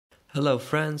Hello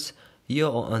friends,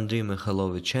 you're on Andriy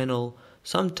Mikhailov's channel.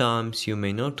 Sometimes you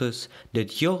may notice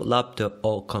that your laptop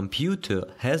or computer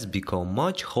has become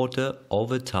much hotter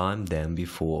over time than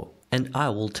before. And I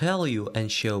will tell you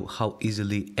and show how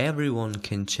easily everyone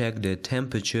can check the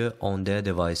temperature on their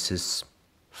devices.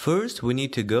 First, we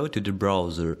need to go to the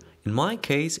browser. In my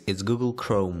case, it's Google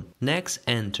Chrome. Next,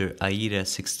 enter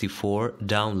AIDA64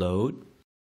 download.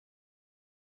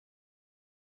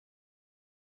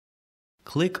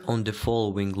 Click on the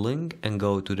following link and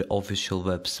go to the official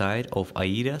website of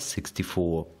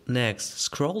AIDA64. Next,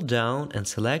 scroll down and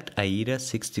select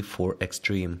AIDA64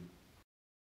 Extreme.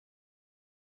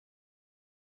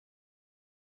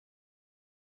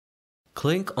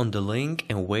 Click on the link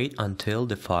and wait until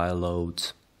the file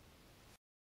loads.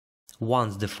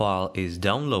 Once the file is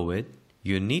downloaded,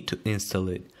 you need to install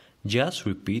it. Just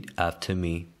repeat after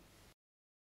me.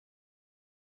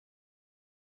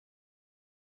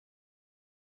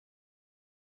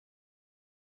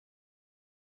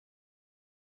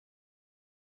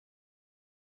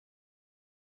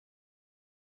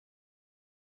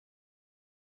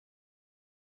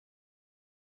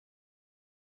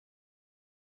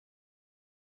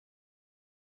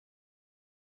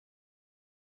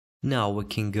 Now we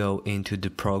can go into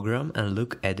the program and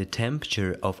look at the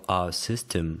temperature of our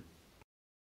system.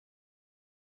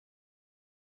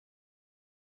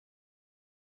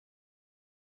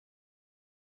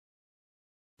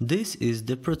 This is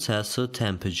the processor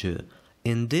temperature.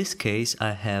 In this case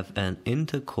I have an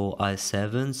Intel Core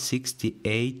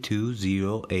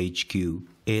i7-6820HQ.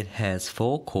 It has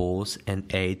 4 cores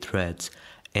and 8 threads,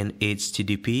 and its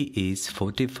TDP is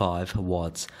 45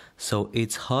 watts, so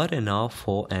it's hot enough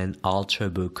for an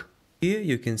ultrabook. Here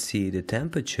you can see the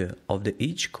temperature of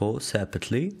each core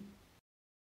separately,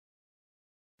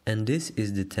 and this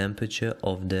is the temperature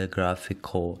of the graphic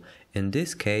core. In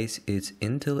this case it's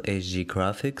Intel HD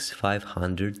Graphics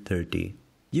 530.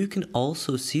 You can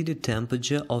also see the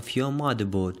temperature of your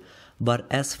motherboard, but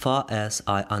as far as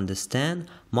I understand,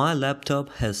 my laptop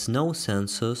has no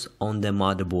sensors on the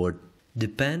motherboard.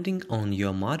 Depending on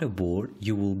your motherboard,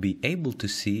 you will be able to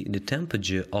see the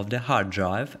temperature of the hard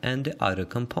drive and the other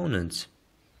components.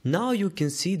 Now you can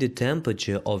see the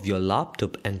temperature of your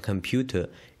laptop and computer.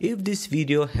 If this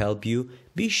video helped you,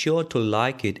 be sure to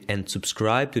like it and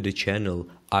subscribe to the channel.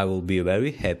 I will be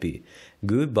very happy.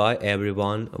 Goodbye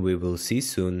everyone, we will see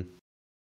soon.